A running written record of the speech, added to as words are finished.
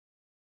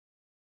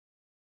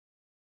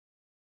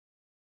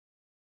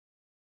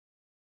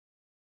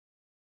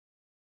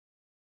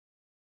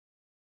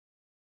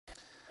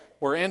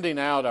We're ending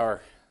out our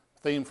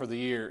theme for the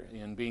year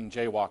in being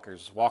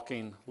jaywalkers,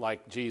 walking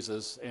like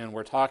Jesus, and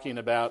we're talking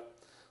about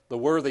the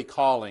worthy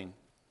calling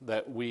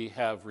that we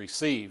have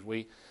received.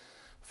 We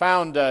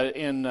found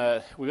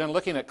we've been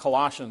looking at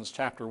Colossians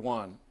chapter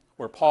 1,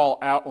 where Paul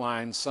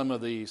outlines some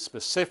of the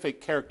specific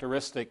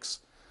characteristics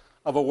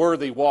of a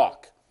worthy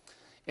walk.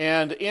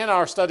 And in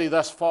our study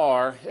thus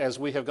far, as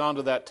we have gone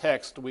to that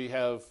text, we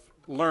have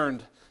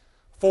learned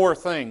four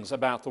things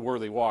about the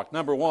worthy walk.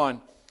 Number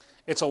one,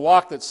 it's a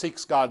walk that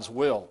seeks God's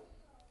will,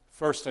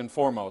 first and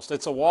foremost.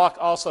 It's a walk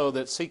also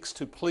that seeks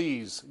to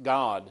please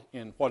God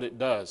in what it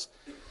does.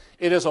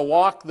 It is a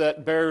walk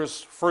that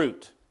bears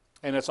fruit,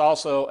 and it's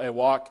also a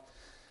walk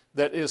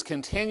that is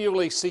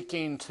continually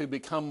seeking to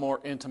become more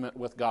intimate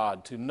with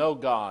God, to know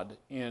God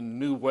in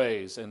new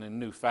ways and in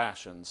new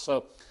fashions.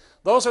 So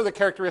those are the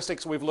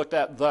characteristics we've looked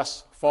at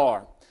thus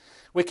far.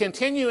 We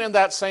continue in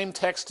that same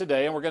text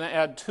today, and we're going to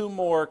add two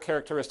more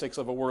characteristics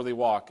of a worthy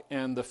walk.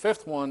 And the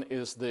fifth one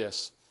is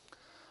this.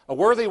 A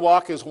worthy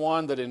walk is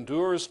one that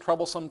endures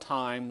troublesome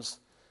times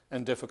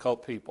and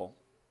difficult people.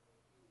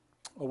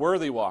 A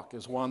worthy walk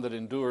is one that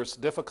endures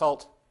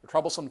difficult,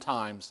 troublesome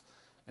times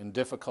and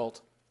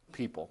difficult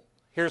people.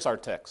 Here's our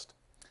text.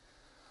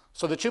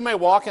 So that you may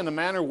walk in a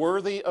manner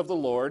worthy of the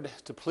Lord,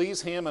 to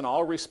please Him in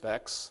all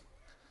respects,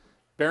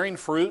 bearing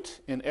fruit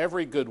in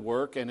every good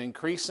work and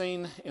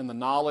increasing in the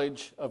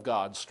knowledge of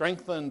God,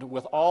 strengthened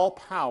with all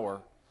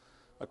power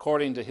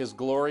according to His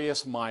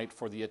glorious might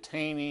for the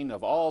attaining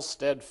of all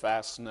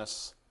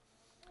steadfastness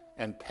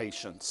and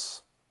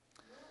patience.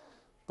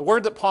 The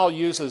word that Paul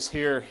uses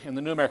here in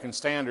the New American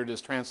Standard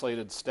is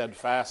translated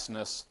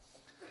steadfastness,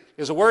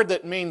 is a word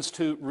that means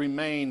to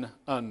remain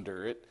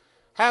under. It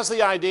has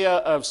the idea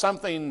of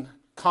something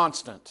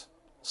constant,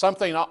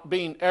 something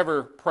being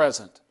ever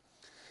present.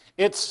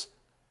 It's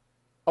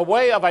a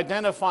way of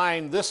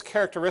identifying this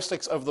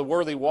characteristics of the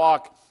worthy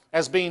walk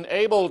as being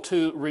able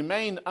to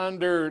remain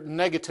under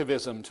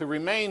negativism, to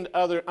remain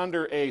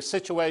under a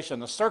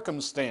situation, a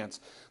circumstance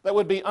that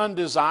would be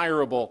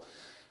undesirable,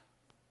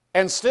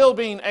 and still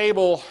being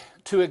able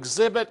to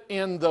exhibit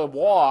in the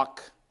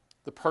walk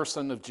the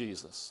person of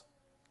Jesus.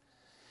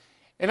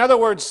 In other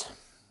words,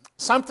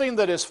 something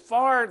that is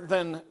far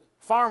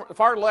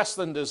less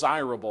than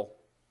desirable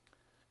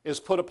is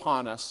put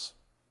upon us.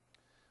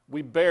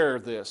 We bear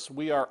this.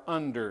 We are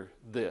under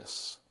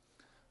this.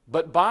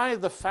 But by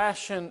the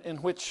fashion in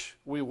which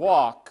we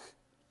walk,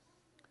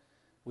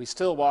 we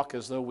still walk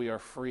as though we are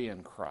free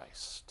in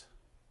Christ,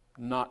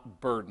 not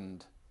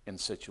burdened in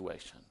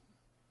situation.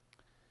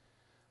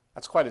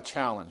 That's quite a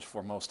challenge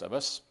for most of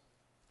us.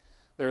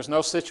 There is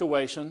no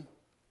situation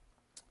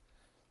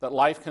that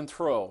life can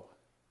throw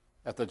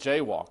at the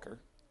jaywalker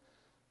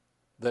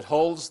that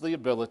holds the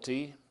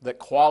ability, that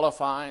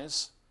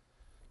qualifies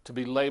to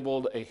be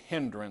labeled a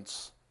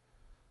hindrance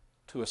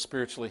to a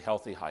spiritually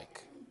healthy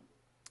hike.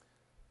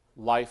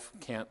 Life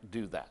can't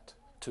do that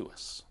to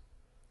us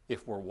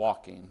if we're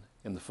walking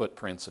in the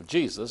footprints of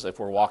Jesus, if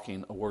we're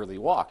walking a worthy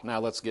walk.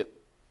 Now let's get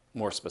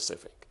more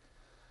specific.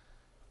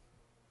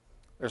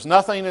 There's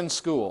nothing in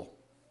school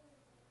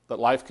that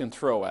life can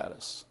throw at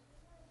us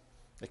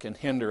that can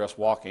hinder us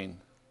walking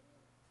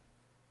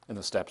in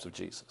the steps of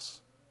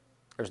Jesus.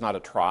 There's not a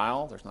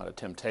trial, there's not a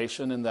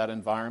temptation in that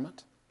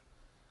environment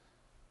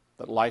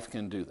that life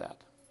can do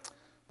that.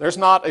 There's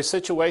not a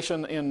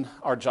situation in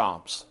our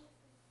jobs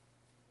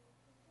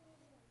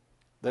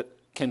that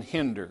can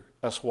hinder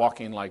us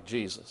walking like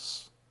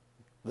Jesus,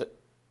 that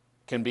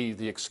can be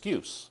the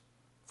excuse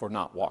for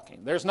not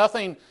walking. There's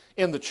nothing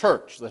in the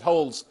church that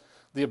holds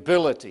the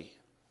ability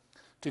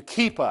to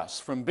keep us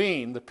from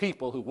being the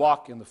people who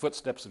walk in the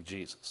footsteps of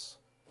Jesus.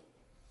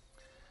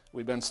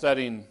 We've been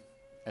studying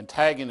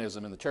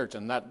antagonism in the church,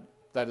 and that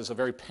is a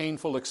very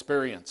painful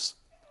experience.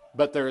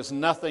 But there is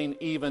nothing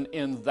even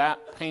in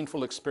that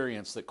painful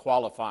experience that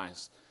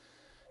qualifies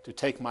to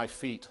take my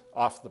feet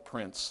off the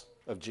prints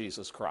of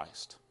Jesus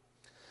Christ.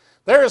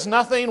 There is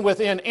nothing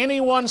within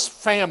anyone's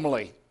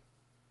family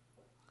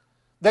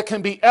that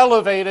can be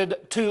elevated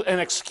to an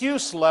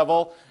excuse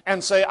level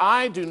and say,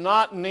 I do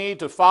not need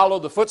to follow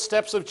the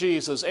footsteps of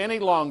Jesus any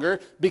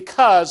longer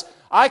because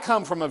I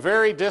come from a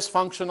very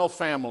dysfunctional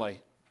family.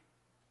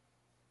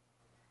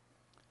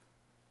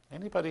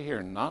 Anybody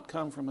here not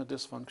come from a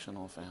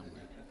dysfunctional family?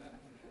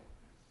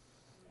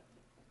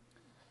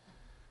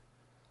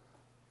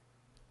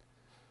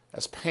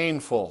 As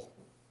painful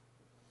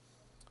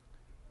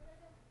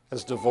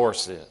as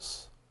divorce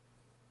is,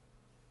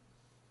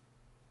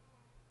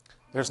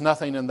 there's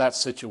nothing in that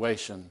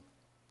situation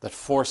that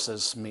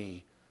forces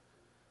me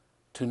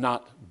to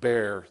not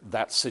bear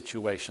that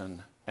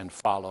situation and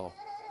follow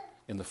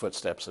in the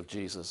footsteps of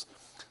Jesus.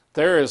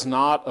 There is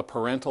not a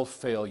parental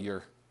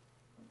failure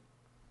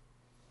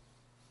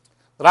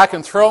that I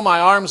can throw my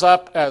arms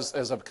up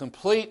as a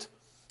complete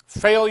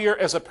failure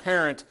as a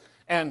parent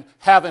and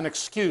have an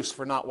excuse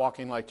for not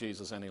walking like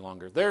Jesus any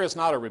longer. There is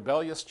not a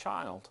rebellious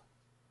child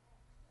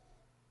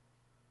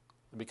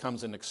that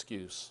becomes an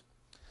excuse.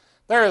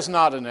 There is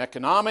not an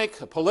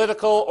economic, a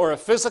political, or a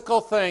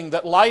physical thing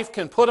that life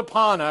can put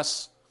upon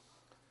us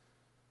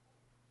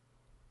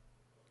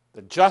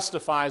that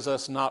justifies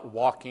us not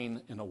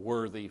walking in a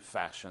worthy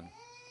fashion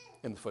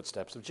in the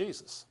footsteps of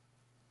Jesus.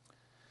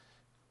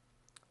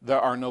 There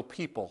are no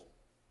people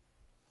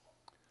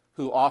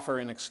who offer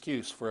an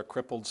excuse for a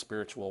crippled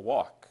spiritual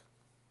walk,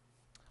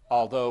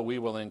 although we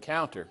will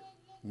encounter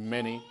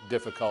many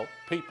difficult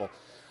people.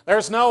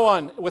 There's no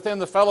one within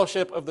the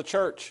fellowship of the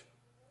church.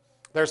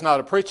 There's not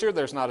a preacher,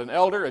 there's not an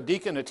elder, a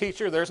deacon, a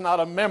teacher, there's not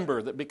a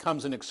member that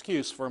becomes an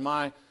excuse for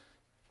my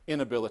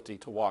inability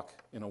to walk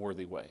in a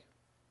worthy way.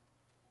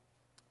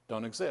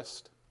 Don't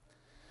exist.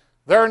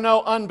 There are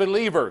no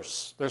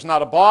unbelievers. There's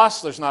not a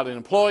boss, there's not an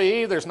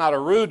employee, there's not a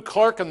rude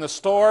clerk in the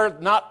store,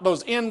 not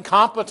those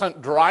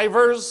incompetent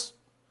drivers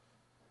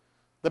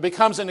that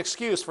becomes an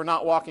excuse for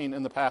not walking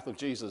in the path of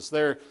Jesus.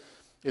 There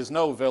is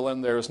no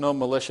villain, there is no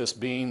malicious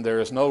being,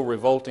 there is no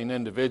revolting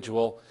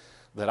individual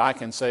that I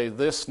can say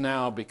this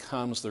now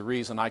becomes the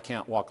reason I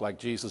can't walk like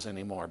Jesus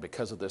anymore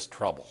because of this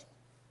trouble.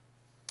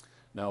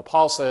 No,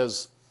 Paul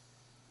says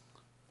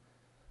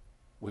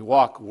we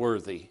walk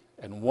worthy,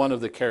 and one of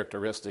the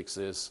characteristics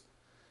is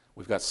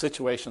we've got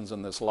situations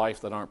in this life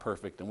that aren't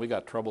perfect, and we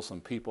got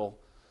troublesome people,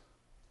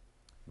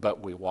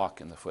 but we walk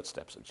in the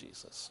footsteps of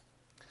Jesus.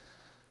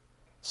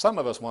 Some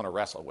of us want to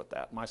wrestle with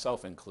that,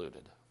 myself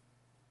included.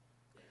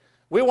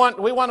 We want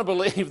to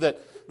believe that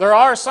there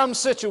are some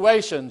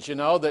situations,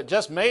 that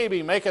just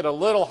maybe make it a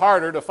little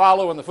harder to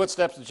follow in the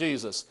footsteps of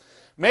Jesus.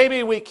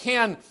 Maybe we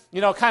can,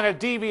 kind of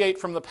deviate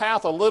from the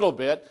path a little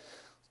bit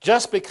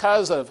just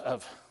because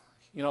of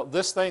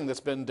this thing that's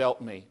been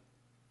dealt me.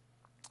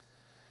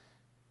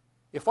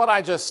 If what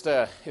I just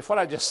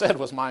said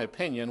was my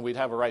opinion, we'd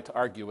have a right to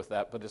argue with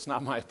that, but it's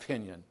not my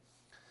opinion.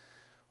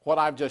 What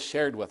I've just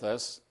shared with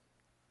us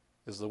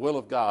is the will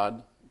of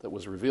God that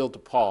was revealed to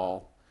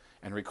Paul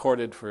and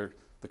recorded for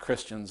the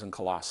Christians in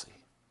Colossae.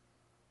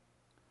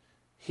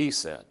 He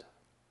said,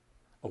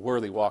 a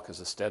worthy walk is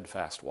a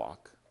steadfast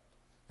walk,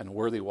 and a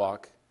worthy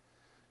walk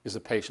is a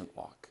patient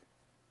walk.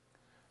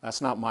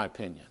 That's not my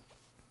opinion.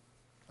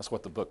 That's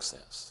what the book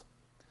says.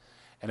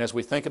 And as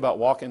we think about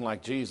walking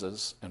like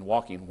Jesus and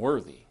walking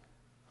worthy,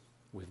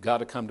 we've got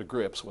to come to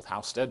grips with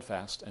how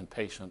steadfast and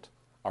patient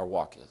our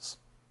walk is.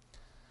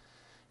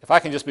 If I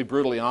can just be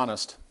brutally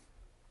honest,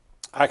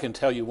 I can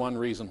tell you one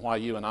reason why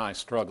you and I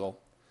struggle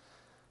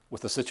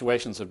with the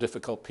situations of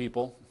difficult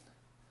people.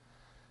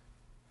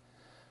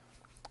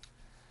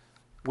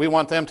 We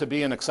want them to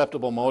be an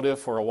acceptable motive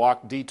for a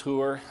walk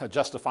detour, a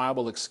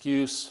justifiable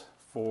excuse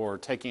for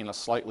taking a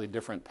slightly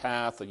different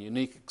path, a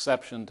unique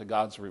exception to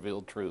God's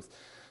revealed truth.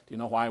 Do you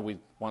know why we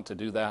want to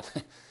do that?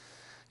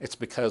 It's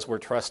because we're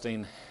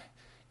trusting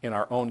in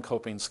our own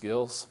coping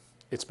skills.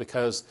 It's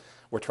because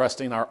we're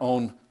trusting our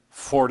own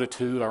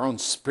fortitude, our own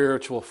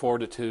spiritual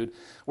fortitude.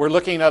 We're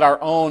looking at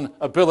our own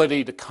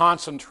ability to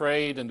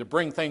concentrate and to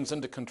bring things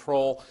into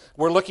control.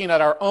 We're looking at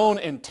our own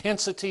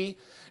intensity,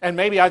 and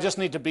maybe I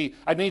need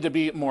to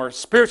be more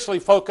spiritually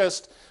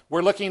focused.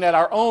 We're looking at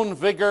our own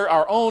vigor,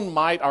 our own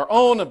might, our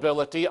own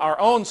ability, our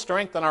own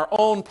strength, and our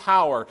own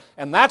power.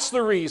 And that's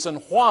the reason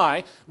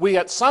why we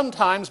at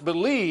sometimes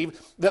believe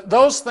that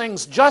those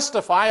things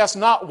justify us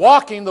not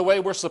walking the way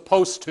we're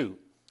supposed to,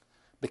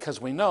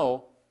 because we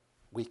know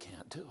we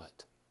can't do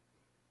it.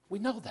 We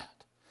know that.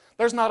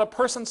 There's not a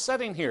person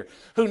sitting here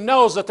who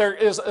knows that there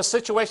is a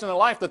situation in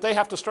life that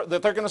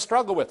that they're going to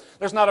struggle with.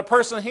 There's not a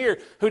person here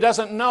who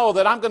doesn't know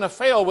that I'm going to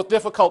fail with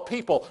difficult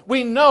people.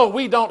 We know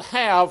we don't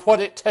have what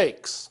it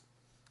takes.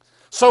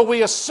 So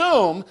we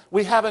assume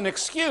we have an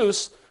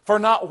excuse for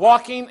not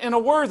walking in a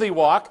worthy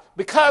walk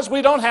because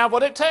we don't have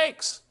what it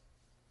takes.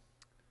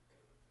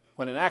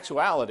 When in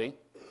actuality,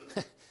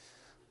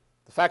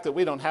 the fact that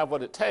we don't have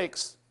what it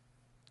takes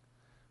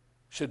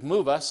should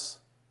move us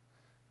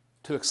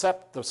to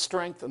accept the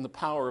strength and the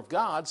power of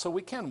God so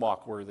we can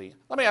walk worthy.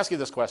 Let me ask you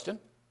this question.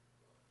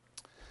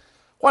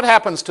 What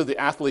happens to the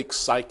athlete's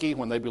psyche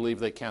when they believe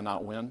they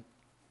cannot win?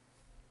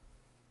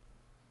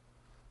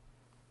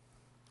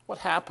 What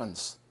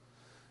happens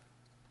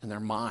in their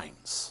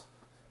minds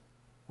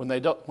when they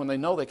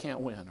know they can't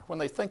win, or when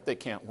they think they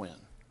can't win,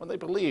 when they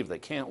believe they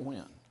can't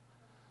win?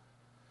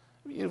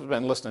 You've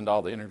been listening to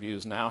all the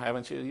interviews now,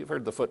 haven't you? You've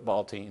heard the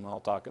football team all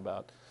talk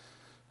about,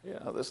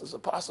 this is a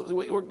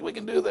possibility. We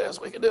can do this.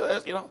 We can do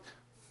this.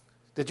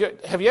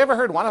 Have you ever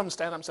heard one of them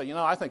stand up and say,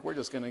 I think we're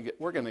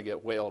going to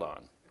get wailed on.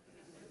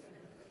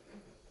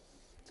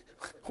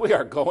 We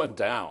are going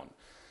down.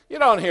 You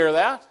don't hear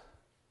that.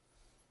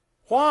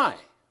 Why?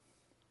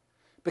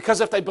 Because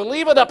if they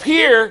believe it up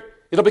here,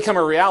 it'll become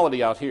a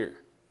reality out here.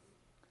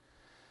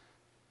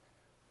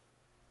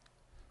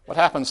 What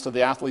happens to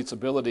the athlete's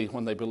ability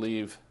when they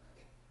believe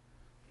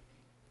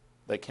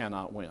they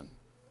cannot win?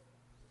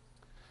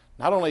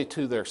 Not only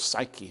to their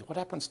psyche, what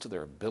happens to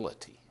their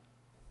ability?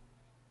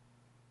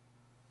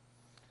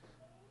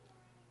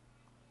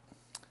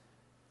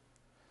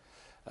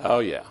 Oh,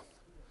 yeah.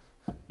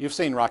 You've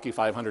seen Rocky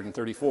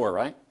 534,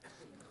 right?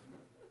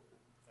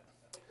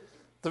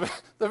 The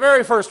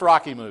very first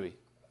Rocky movie.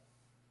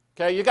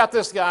 Okay, you got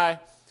this guy.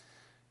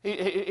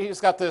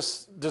 He's got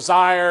this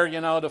desire,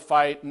 to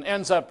fight, and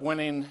ends up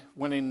winning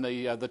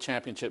the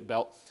championship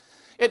belt.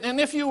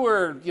 And if you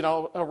were,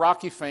 a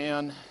Rocky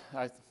fan,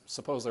 I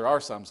suppose there are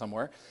some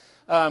somewhere,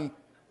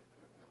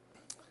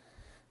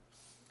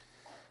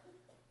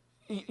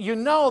 you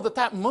know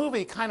that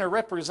movie kind of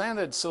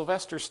represented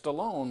Sylvester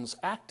Stallone's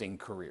acting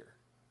career.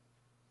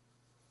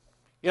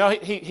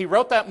 He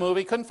wrote that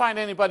movie, couldn't find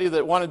anybody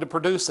that wanted to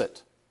produce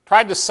it.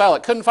 Tried to sell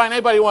it, couldn't find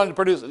anybody who wanted to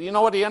produce it. You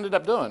know what he ended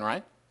up doing,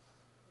 right?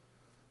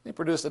 He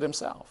produced it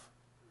himself.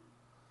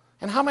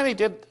 And how many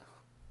did?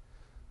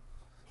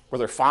 Were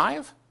there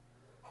 5?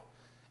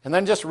 And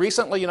then just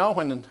recently,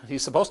 when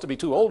he's supposed to be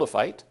too old to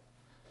fight,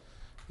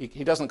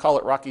 he doesn't call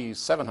it Rocky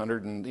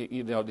 700, and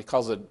he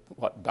calls it,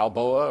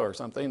 Balboa or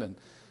something, and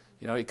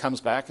he comes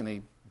back and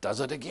he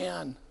does it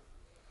again.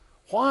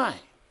 Why?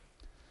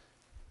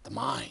 The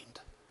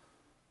mind.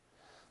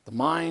 The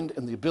mind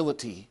and the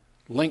ability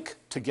link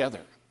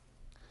together.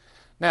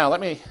 Now, let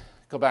me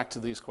go back to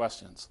these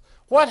questions.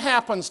 What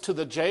happens to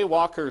the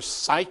jaywalker's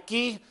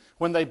psyche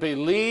when they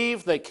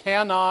believe they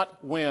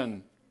cannot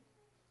win?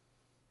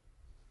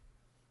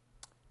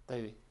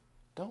 They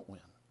don't win.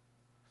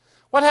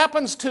 What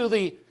happens to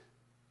the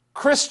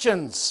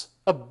Christian's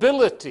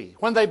ability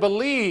when they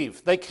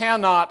believe they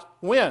cannot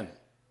win?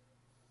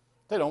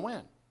 They don't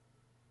win.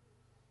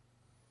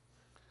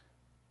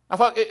 I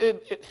thought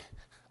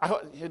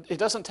it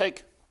doesn't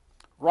take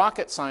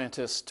rocket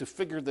scientists to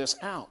figure this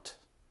out.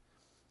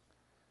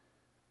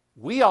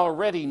 We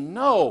already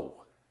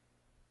know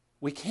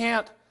we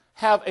can't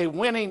have a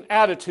winning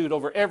attitude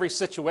over every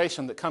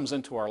situation that comes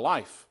into our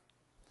life.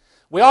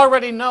 We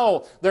already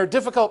know there are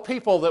difficult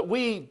people that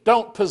we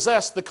don't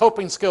possess the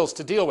coping skills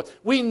to deal with.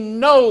 We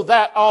know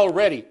that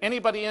already.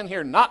 Anybody in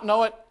here not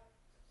know it?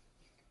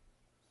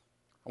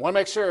 I want to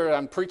make sure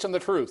I'm preaching the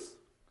truth.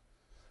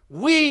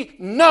 We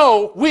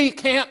know we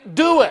can't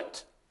do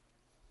it.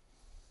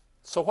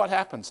 So what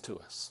happens to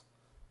us?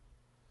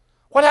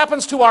 What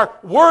happens to our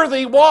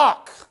worthy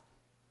walk?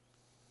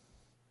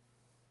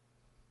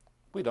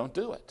 We don't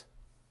do it.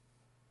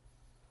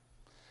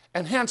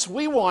 And hence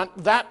we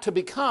want that to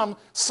become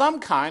some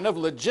kind of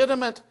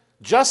legitimate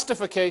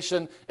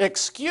justification,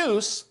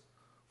 excuse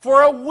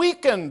for a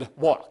weakened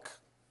walk.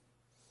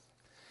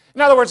 In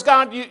other words,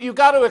 God, you've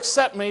got to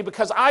accept me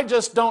because I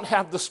just don't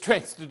have the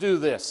strength to do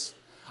this.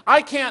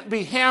 I can't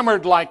be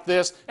hammered like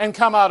this and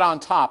come out on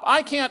top.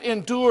 I can't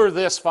endure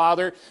this,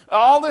 Father.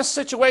 All this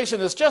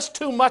situation is just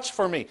too much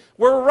for me.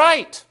 We're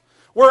right.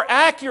 We're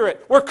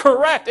accurate. We're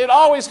correct. It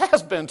always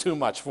has been too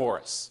much for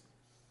us.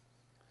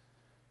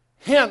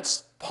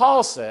 Hence,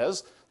 Paul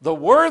says, the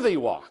worthy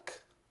walk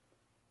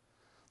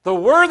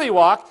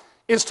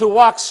is to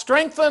walk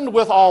strengthened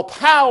with all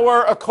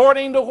power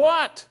according to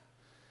what?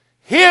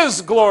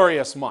 His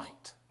glorious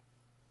might.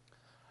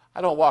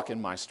 I don't walk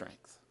in my strength.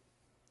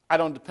 I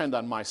don't depend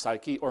on my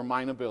psyche or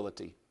mine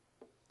ability.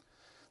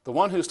 The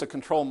one who's to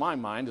control my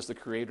mind is the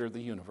creator of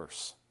the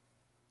universe.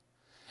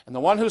 And the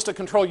one who's to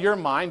control your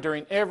mind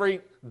during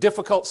every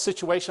difficult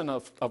situation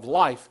of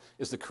life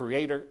is the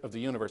creator of the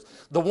universe.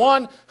 The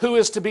one who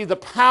is to be the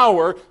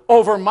power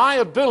over my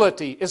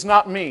ability is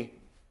not me.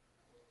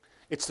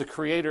 It's the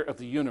creator of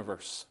the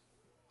universe.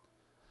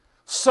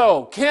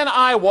 So, can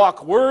I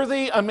walk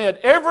worthy amid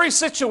every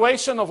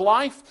situation of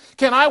life?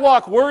 Can I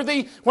walk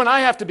worthy when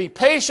I have to be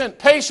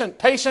patient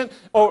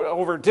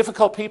over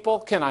difficult people?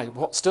 Can I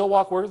still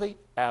walk worthy?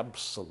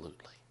 Absolutely.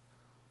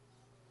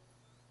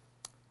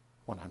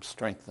 When I'm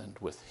strengthened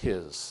with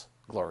His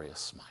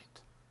glorious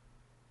might,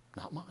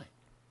 not mine.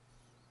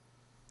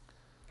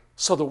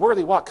 So the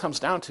worthy walk comes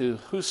down to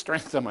whose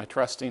strength am I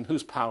trusting,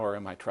 whose power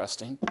am I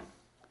trusting?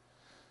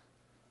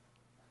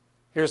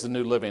 Here's the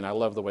New Living. I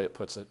love the way it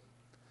puts it.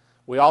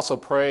 We also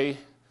pray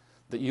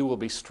that you will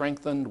be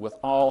strengthened with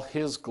all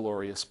His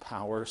glorious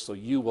power so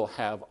you will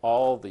have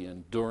all the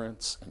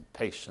endurance and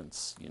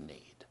patience you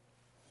need.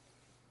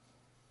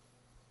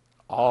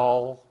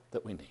 All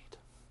that we need.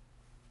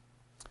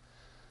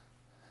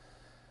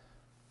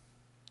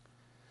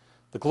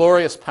 The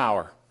glorious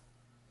power.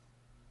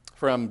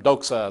 From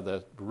doxa,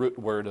 the root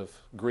word of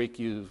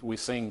Greek, we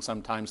sing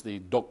sometimes the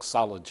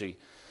doxology,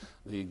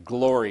 the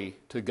glory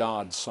to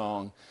God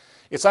song.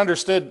 It's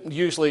understood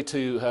usually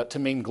to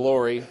mean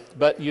glory,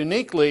 but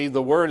uniquely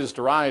the word is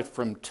derived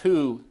from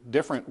two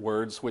different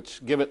words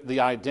which give it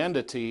the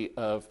identity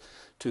of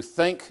to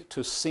think,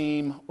 to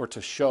seem, or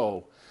to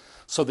show.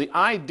 So the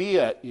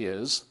idea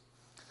is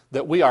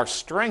that we are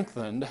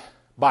strengthened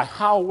by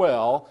how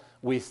well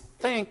we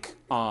think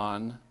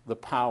on the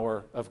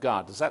power of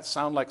God. Does that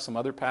sound like some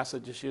other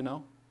passages you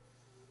know?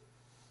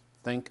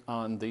 Think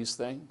on these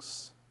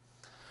things.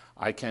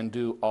 I can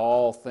do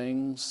all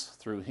things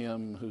through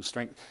Him who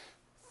strengthens.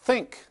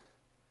 Think.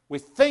 We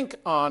think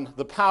on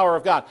the power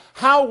of God.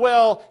 How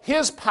well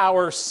His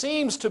power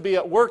seems to be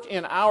at work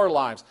in our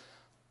lives.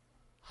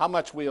 How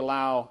much we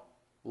allow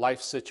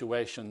life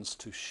situations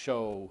to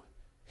show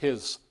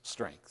His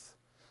strength.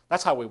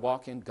 That's how we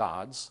walk in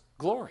God's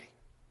glory.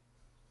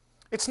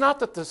 It's not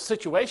that the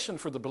situation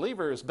for the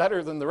believer is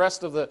better than the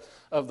rest of the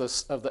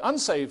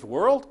unsaved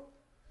world.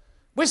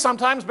 We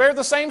sometimes bear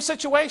the same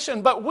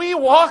situation, but we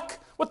walk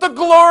with the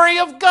glory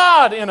of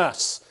God in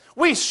us.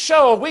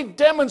 We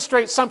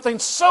demonstrate something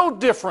so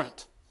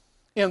different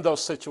in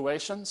those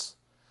situations.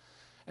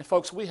 And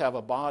folks, we have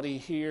a body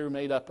here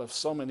made up of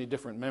so many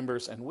different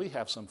members, and we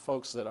have some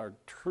folks that are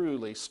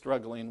truly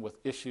struggling with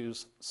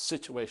issues,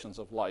 situations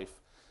of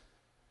life,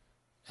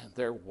 and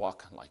they're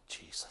walking like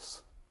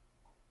Jesus.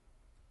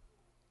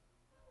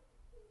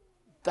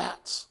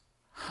 That's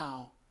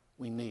how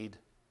we need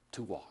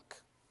to walk.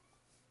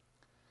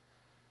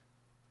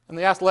 In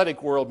the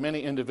athletic world,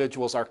 many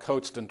individuals are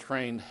coached and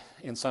trained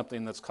in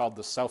something that's called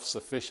the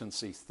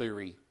self-sufficiency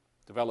theory.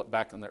 Developed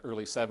back in the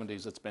early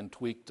 70s, it's been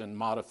tweaked and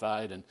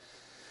modified.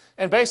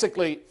 And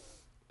basically,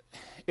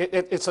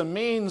 it's a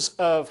means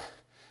of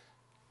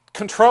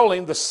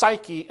controlling the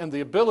psyche and the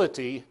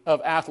ability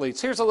of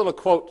athletes. Here's a little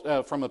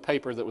quote from a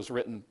paper that was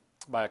written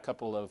by a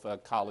couple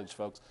of college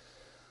folks.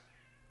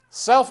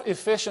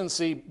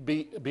 Self-efficiency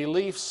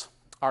beliefs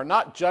are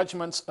not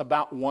judgments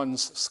about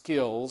one's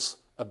skills,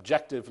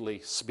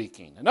 objectively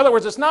speaking. In other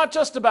words, it's not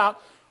just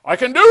about, I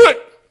can do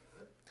it,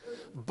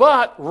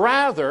 but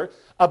rather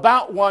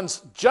about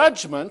one's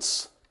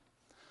judgments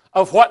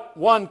of what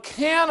one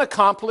can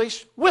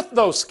accomplish with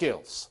those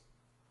skills,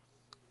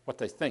 what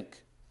they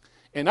think.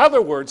 In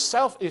other words,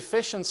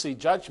 self-efficiency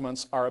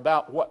judgments are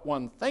about what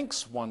one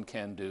thinks one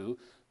can do,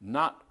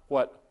 not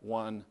what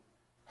one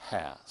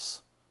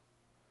has.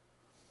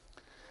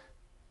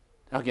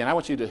 Now again, I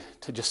want you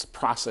to just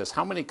process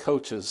how many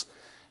coaches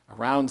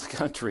around the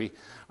country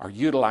are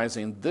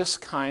utilizing this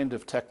kind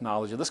of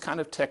technology, this kind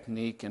of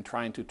technique in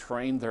trying to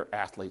train their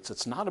athletes.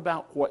 It's not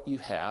about what you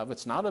have.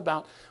 It's not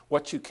about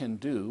what you can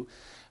do.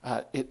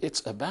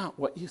 It's about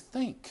what you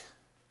think.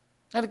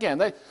 And again,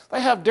 they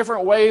have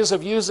different ways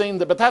of using,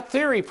 but that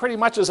theory pretty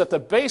much is at the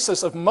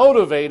basis of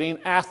motivating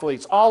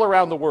athletes all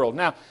around the world.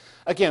 Now,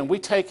 again, we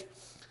take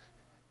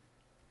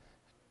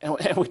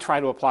and we try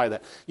to apply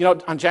that. You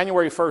know, on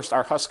January 1st,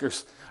 our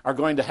Huskers are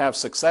going to have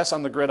success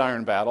on the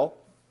gridiron battle.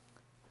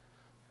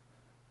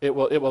 It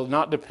will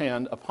not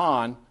depend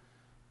upon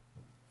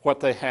what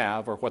they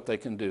have or what they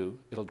can do.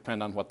 It'll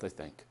depend on what they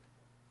think.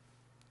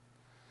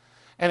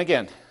 And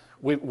again,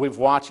 we've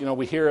watched,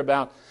 we hear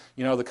about,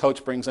 the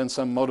coach brings in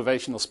some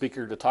motivational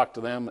speaker to talk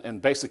to them,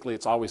 and basically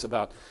it's always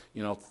about,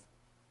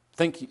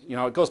 think,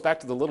 it goes back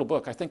to the little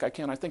book. I think I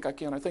can, I think I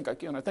can, I think I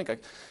can, I think I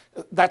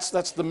can.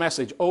 That's the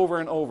message over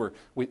and over.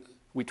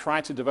 We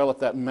try to develop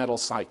that mental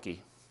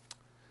psyche.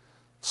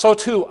 So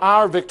too,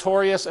 our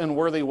victorious and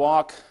worthy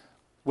walk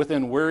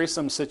within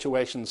wearisome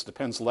situations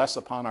depends less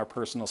upon our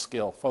personal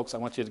skill. Folks, I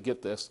want you to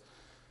get this.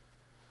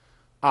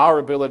 Our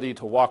ability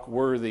to walk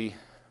worthy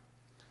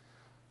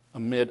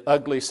amid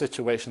ugly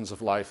situations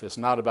of life is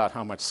not about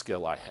how much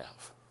skill I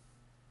have.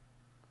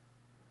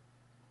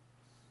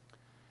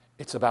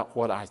 It's about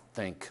what I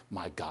think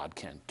my God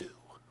can do.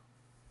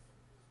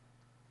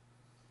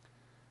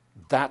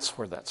 That's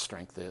where that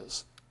strength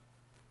is.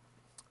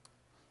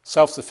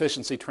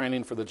 Self-sufficiency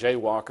training for the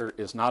jaywalker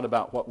is not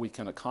about what we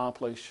can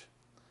accomplish,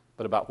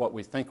 but about what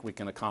we think we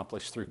can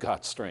accomplish through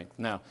God's strength.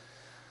 Now,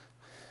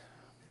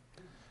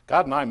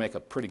 God and I make a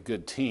pretty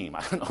good team.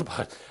 I don't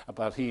know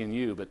about he and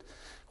you, but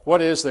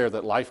what is there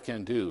that life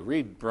can do?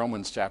 Read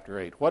Romans chapter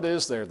 8. What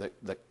is there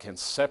that can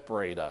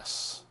separate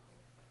us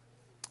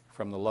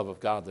from the love of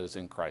God that is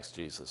in Christ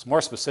Jesus?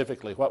 More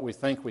specifically, what we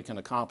think we can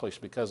accomplish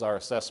because our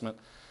assessment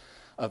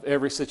of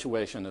every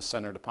situation is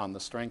centered upon the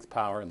strength,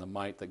 power, and the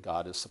might that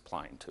God is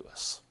supplying to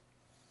us.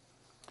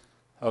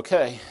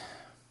 Okay.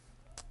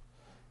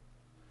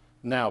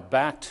 Now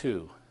back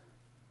to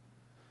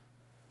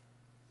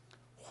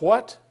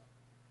what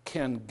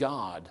can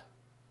God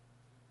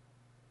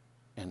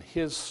and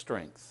his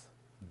strength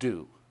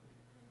do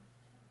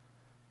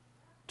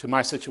to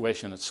my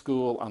situation at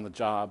school, on the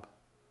job,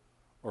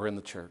 or in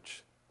the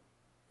church?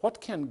 What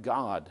can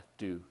God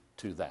do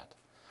to that?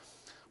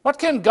 What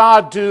can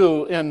God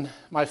do in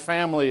my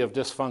family of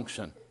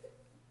dysfunction?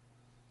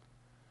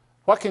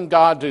 What can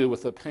God do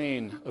with the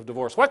pain of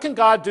divorce? What can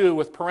God do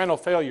with parental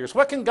failures?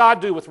 What can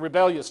God do with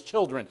rebellious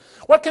children?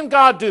 What can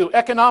God do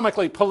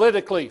economically,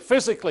 politically,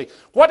 physically?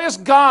 What is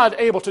God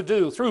able to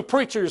do through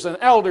preachers and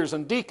elders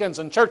and deacons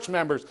and church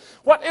members?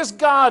 What is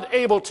God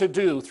able to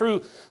do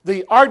through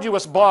the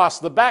arduous boss,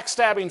 the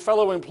backstabbing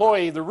fellow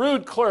employee, the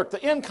rude clerk,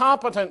 the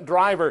incompetent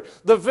driver,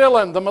 the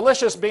villain, the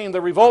malicious being,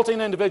 the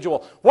revolting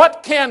individual?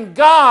 What can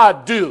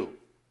God do?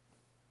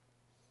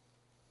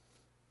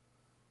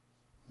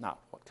 Not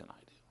what can I do?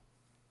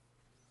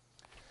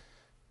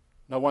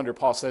 No wonder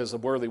Paul says a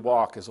worthy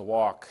walk is a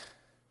walk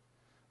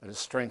that is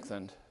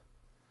strengthened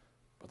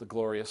by the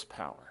glorious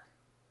power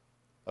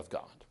of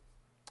God.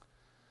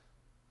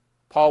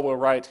 Paul will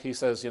write, he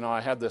says, I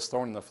had this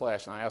thorn in the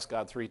flesh, and I asked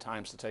God 3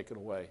 times to take it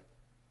away.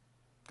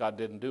 God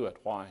didn't do it.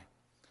 Why?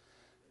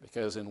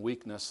 Because in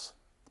weakness,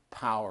 the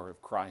power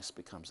of Christ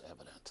becomes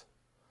evident.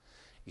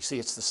 You see,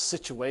 it's the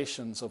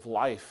situations of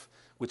life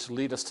which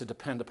lead us to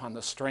depend upon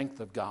the strength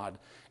of God,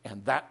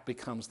 and that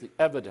becomes the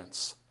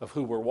evidence of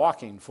who we're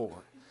walking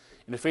for.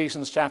 in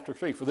Ephesians chapter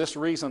 3, "For this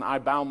reason I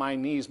bow my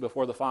knees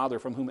before the Father,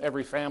 from whom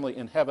every family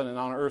in heaven and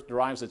on earth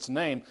derives its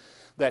name,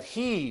 that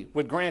he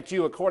would grant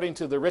you, according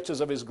to the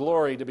riches of his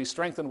glory, to be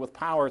strengthened with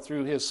power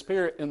through his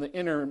Spirit in the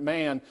inner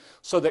man,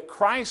 so that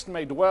Christ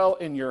may dwell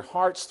in your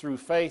hearts through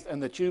faith,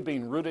 and that you,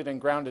 being rooted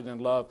and grounded in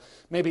love,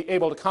 may be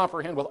able to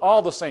comprehend with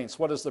all the saints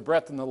what is the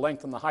breadth and the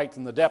length and the height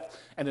and the depth,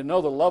 and to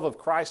know the love of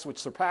Christ which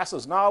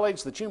surpasses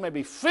knowledge, that you may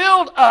be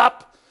filled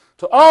up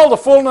to all the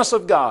fullness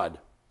of God."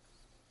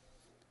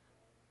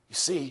 You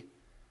see,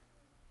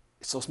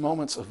 it's those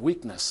moments of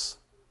weakness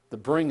that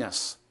bring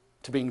us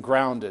to being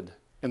grounded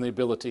in the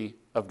ability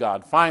of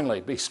God.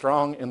 Finally, be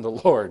strong in the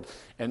Lord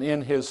and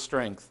in his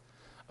strength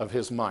of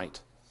his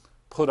might.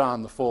 Put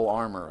on the full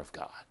armor of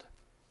God.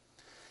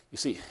 You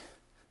see,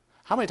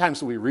 how many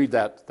times do we read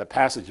that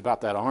passage about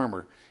that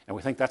armor and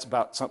we think that's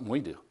about something we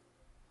do?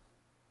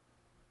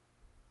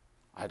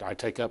 I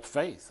take up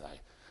faith.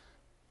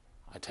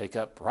 I take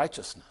up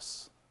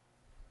righteousness.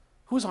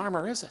 Whose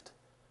armor is it?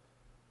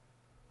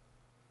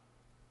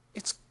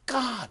 It's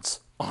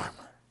God's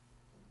armor.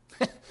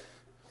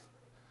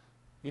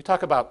 You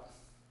talk about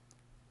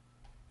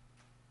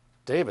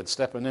David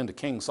stepping into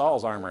King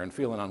Saul's armor and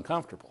feeling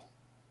uncomfortable.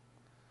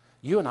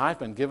 You and I have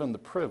been given the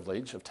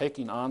privilege of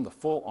taking on the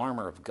full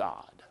armor of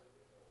God.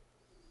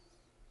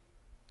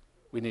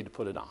 We need to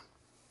put it on.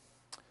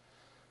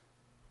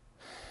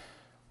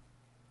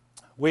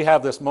 We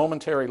have this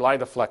momentary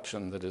light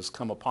affliction that has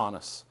come upon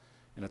us,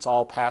 and it's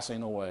all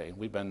passing away.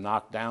 We've been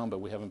knocked down, but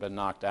we haven't been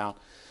knocked out.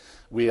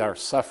 We are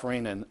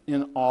suffering, and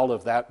in all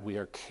of that, we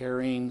are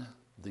carrying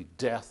the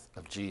death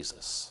of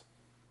Jesus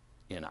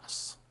in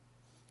us.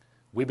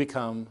 We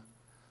become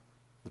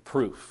the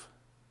proof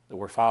that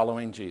we're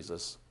following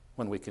Jesus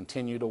when we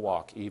continue to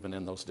walk even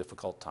in those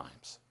difficult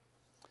times.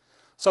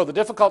 So the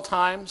difficult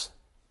times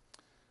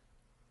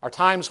are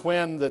times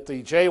when that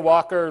the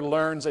jaywalker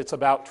learns it's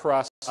about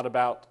trust, not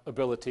about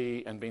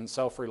ability and being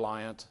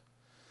self-reliant.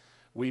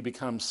 We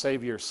become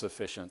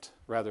Savior-sufficient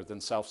rather than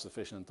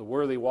self-sufficient. The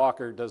worthy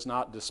walker does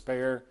not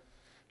despair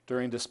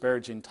during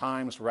disparaging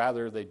times.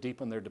 Rather, they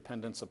deepen their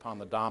dependence upon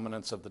the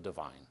dominance of the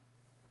divine.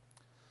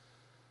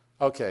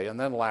 Okay, and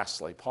then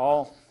lastly,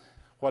 Paul,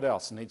 what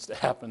else needs to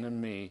happen in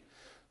me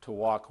to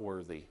walk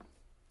worthy?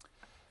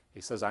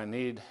 He says, I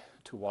need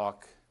to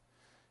walk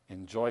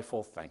in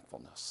joyful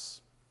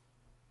thankfulness.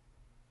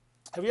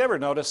 Have you ever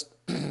noticed,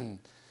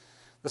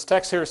 this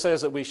text here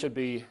says that we should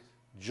be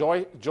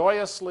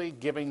joyously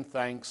giving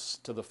thanks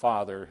to the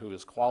Father who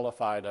has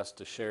qualified us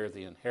to share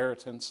the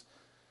inheritance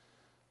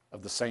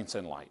of the saints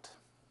in light.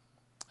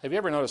 Have you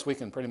ever noticed we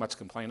can pretty much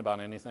complain about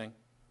anything?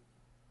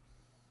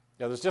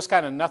 Yeah, there's just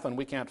kind of nothing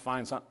we can't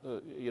find.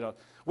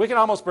 We can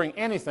almost bring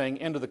anything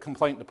into the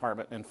complaint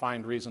department and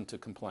find reason to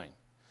complain.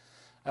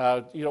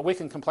 We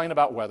can complain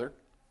about weather.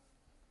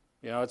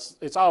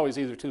 It's always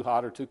either too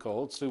hot or too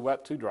cold, it's too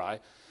wet, too dry.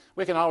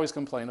 We can always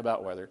complain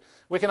about weather.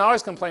 We can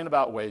always complain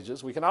about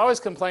wages. We can always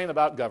complain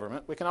about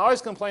government. We can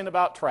always complain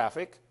about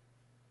traffic.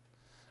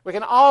 We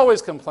can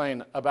always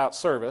complain about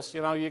service.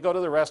 You go to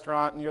the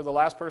restaurant and you're the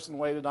last person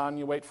waited on.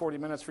 You wait 40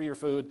 minutes for your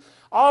food.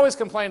 Always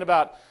complain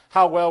about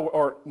how well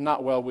or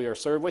not well we are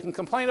served. We can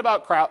complain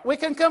about crowd. We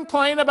can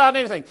complain about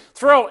anything.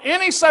 Throw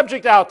any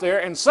subject out there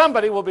and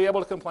somebody will be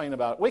able to complain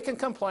about it. We can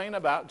complain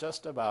about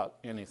just about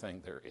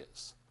anything there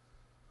is.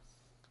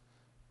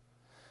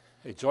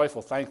 A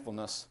joyful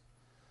thankfulness,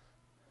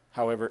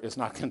 however, is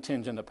not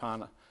contingent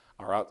upon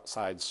our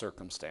outside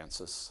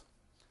circumstances.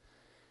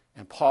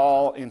 And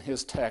Paul, in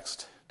his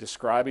text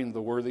describing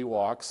the worthy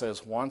walk,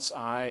 says, once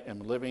I am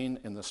living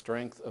in the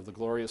strength of the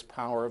glorious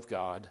power of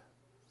God,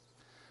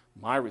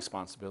 my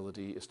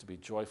responsibility is to be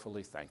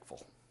joyfully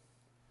thankful.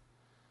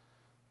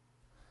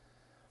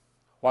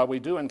 While we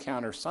do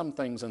encounter some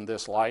things in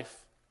this life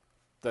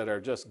that are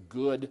just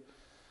good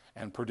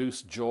and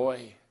produce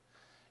joy,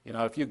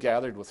 if you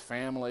gathered with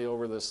family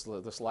over this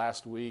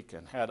last week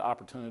and had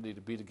opportunity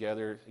to be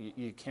together,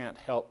 you can't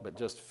help but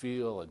just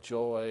feel a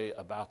joy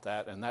about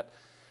that. And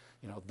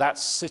that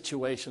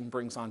situation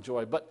brings on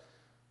joy. But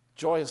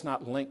joy is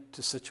not linked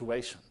to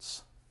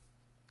situations.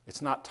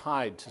 It's not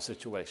tied to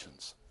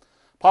situations.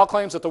 Paul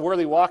claims that the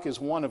worthy walk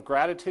is one of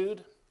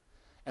gratitude,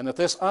 and that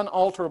this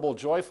unalterable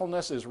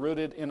joyfulness is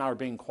rooted in our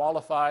being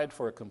qualified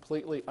for a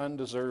completely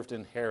undeserved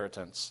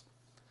inheritance.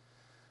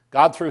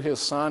 God, through his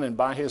Son and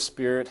by his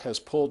Spirit, has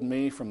pulled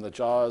me from the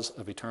jaws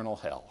of eternal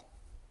hell.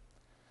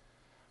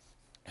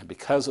 And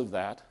because of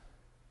that,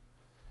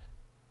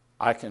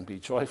 I can be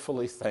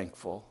joyfully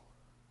thankful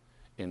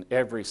in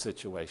every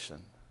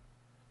situation,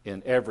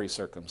 in every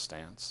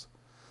circumstance.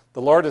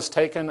 The Lord has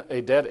taken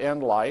a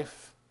dead-end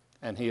life,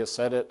 and he has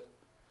set it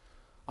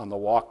on the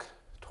walk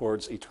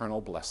towards eternal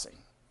blessing.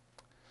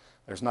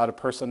 There's not a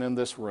person in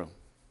this room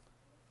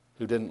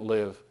who didn't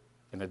live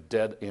in a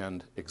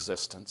dead-end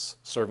existence,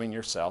 serving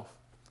yourself.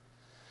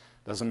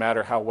 Doesn't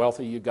matter how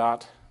wealthy you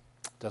got.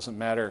 Doesn't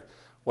matter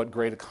what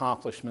great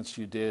accomplishments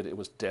you did. It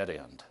was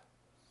dead-end.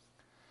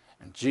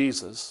 And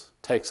Jesus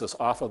takes us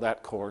off of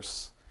that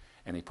course,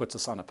 and he puts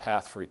us on a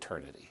path for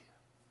eternity.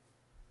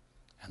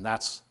 And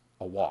that's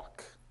a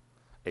walk,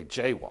 a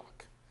jaywalk.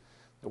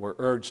 that we're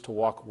urged to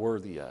walk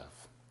worthy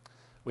of.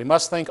 We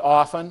must think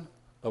often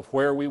of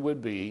where we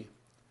would be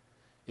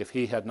if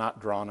he had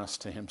not drawn us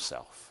to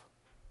himself.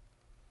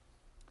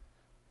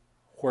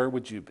 Where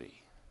would you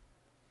be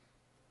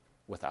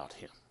without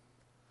him?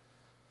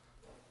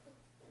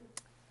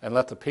 And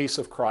let the peace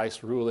of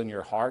Christ rule in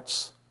your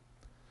hearts,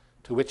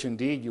 to which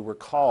indeed you were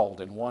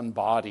called in one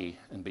body,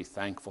 and be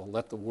thankful.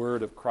 Let the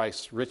word of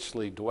Christ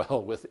richly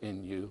dwell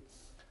within you,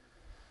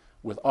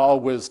 with all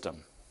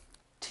wisdom,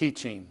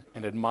 teaching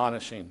and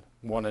admonishing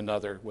one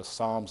another with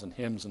psalms and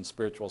hymns and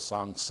spiritual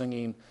songs,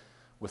 singing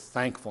with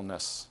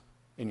thankfulness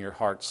in your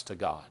hearts to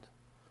God.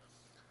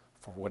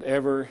 For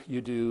whatever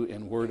you do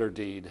in word or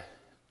deed,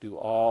 do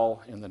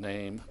all in the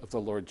name of the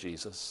Lord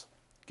Jesus,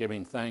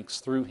 giving thanks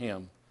through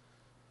him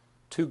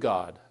to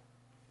God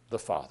the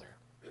Father.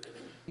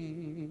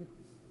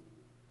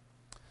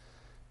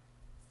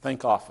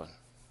 Think often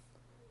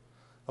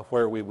of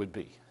where we would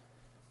be.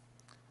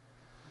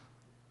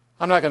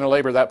 I'm not going to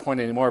labor that point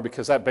anymore,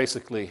 because that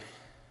basically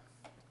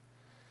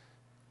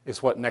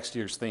is what next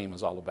year's theme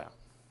is all about.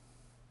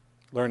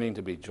 Learning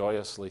to be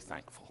joyously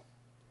thankful,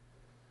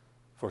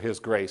 for his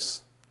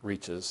grace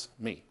reaches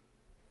me.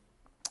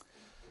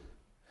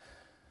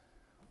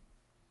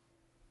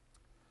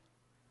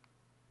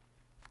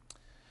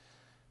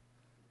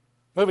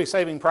 Movie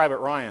Saving Private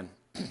Ryan,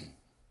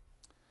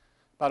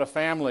 about a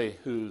family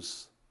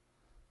whose,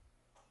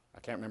 I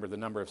can't remember the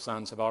number of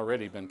sons, have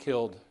already been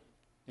killed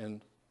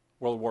in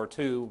World War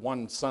II.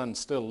 One son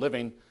still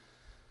living.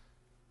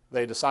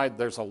 They decide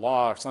there's a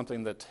law or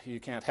something that you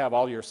can't have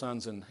all your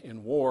sons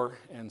in war,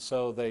 and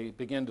so they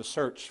begin to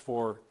search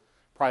for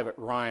Private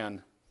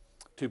Ryan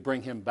to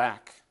bring him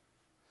back.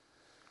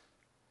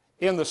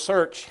 In the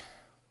search,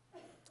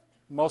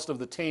 most of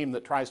the team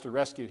that tries to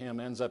rescue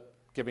him ends up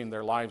giving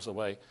their lives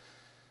away.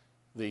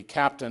 The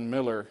Captain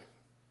Miller,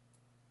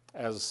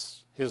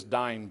 as his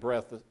dying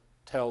breath,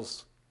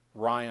 tells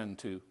Ryan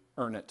to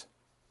earn it,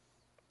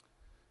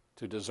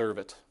 to deserve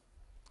it.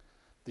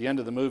 The end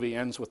of the movie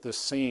ends with this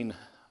scene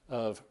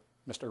of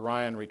Mr.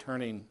 Ryan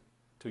returning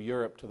to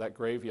Europe, to that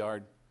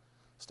graveyard,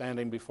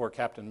 standing before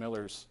Captain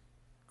Miller's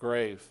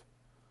grave.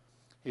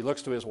 He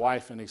looks to his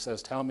wife and he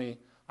says, "Tell me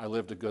I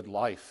lived a good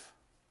life."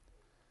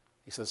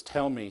 He says,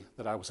 "Tell me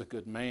that I was a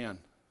good man."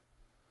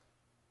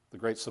 The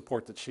great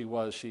support that she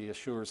was, she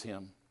assures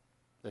him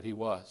that he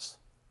was.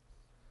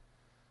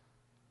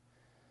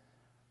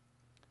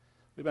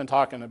 We've been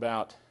talking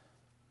about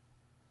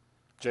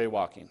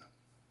jaywalking,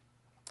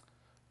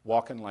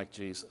 walking like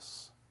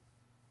Jesus.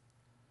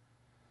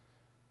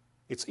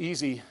 It's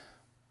easy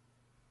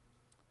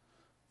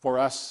for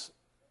us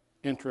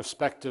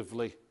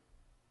introspectively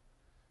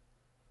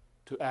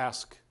to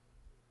ask,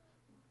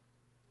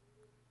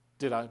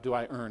 do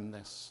I earn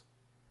this?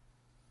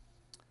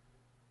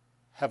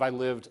 Have I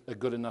lived a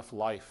good enough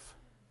life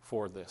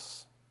for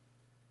this?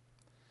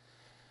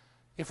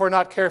 If we're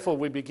not careful,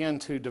 we begin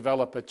to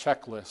develop a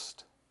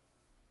checklist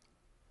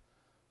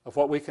of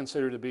what we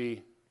consider to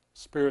be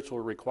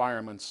spiritual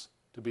requirements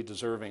to be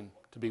deserving,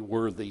 to be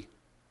worthy.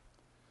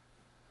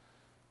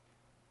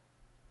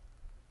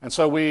 And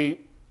so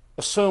we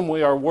assume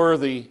we are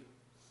worthy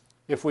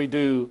if we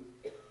do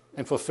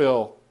and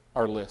fulfill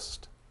our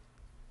list.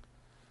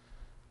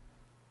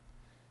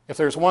 If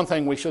there's one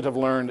thing we should have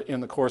learned in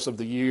the course of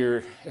the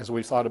year as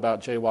we thought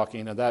about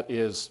jaywalking, and that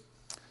is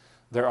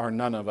there are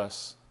none of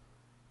us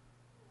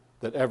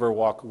that ever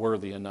walk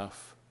worthy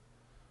enough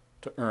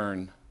to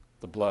earn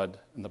the blood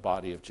and the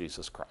body of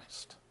Jesus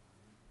Christ.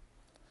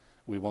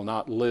 We will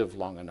not live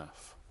long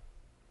enough.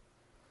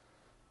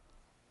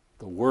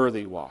 The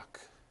worthy walk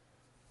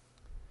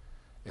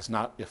is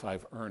not if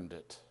I've earned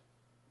it.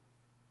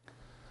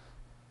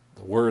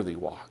 The worthy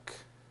walk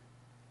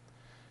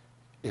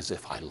is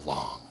if I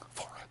long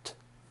for it.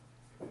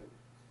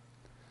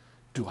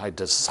 Do I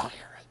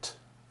desire it?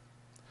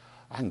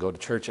 I can go to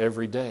church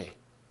every day.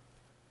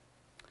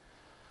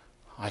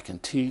 I can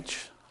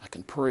teach, I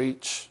can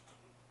preach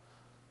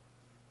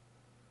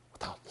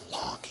without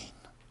longing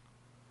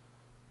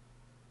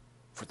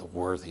for the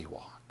worthy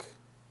walk.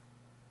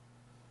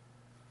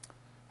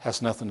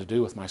 Has nothing to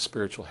do with my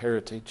spiritual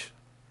heritage.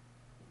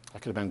 I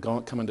could have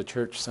been coming to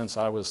church since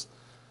I was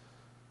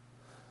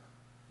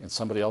in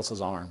somebody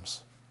else's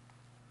arms.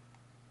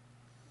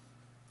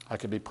 I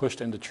could be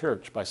pushed into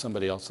church by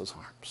somebody else's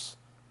arms.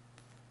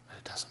 But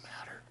it doesn't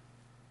matter.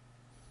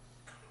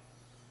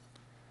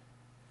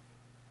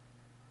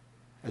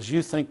 As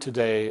you think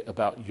today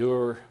about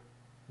your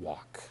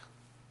walk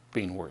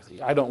being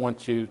worthy, I don't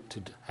want you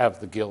to have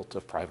the guilt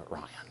of Private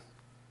Ryan.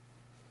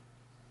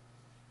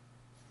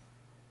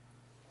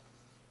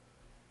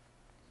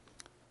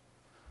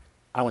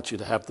 I want you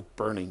to have the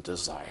burning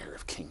desire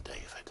of King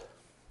David.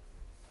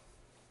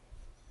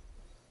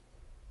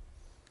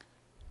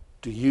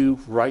 Do you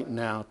right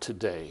now,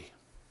 today,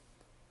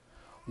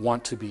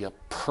 want to be a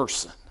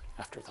person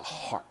after the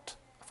heart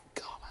of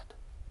God?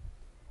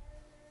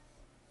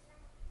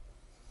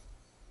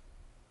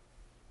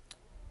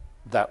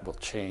 That will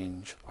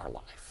change our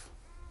life.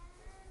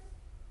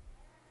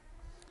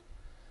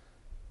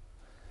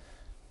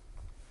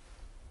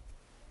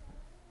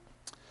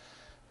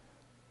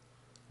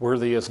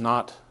 Worthy is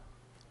not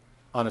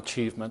on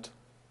achievement.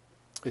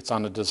 It's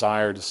on a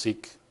desire to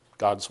seek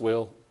God's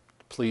will,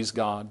 to please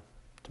God,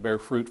 to bear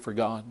fruit for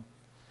God,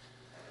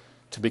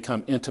 to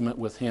become intimate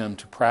with Him,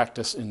 to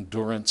practice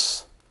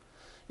endurance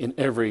in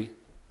every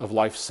of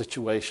life's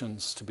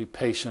situations, to be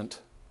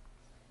patient.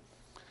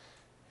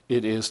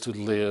 It is to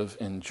live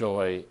in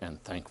joy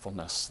and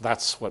thankfulness.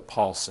 That's what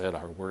Paul said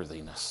our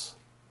worthiness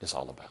is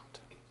all about.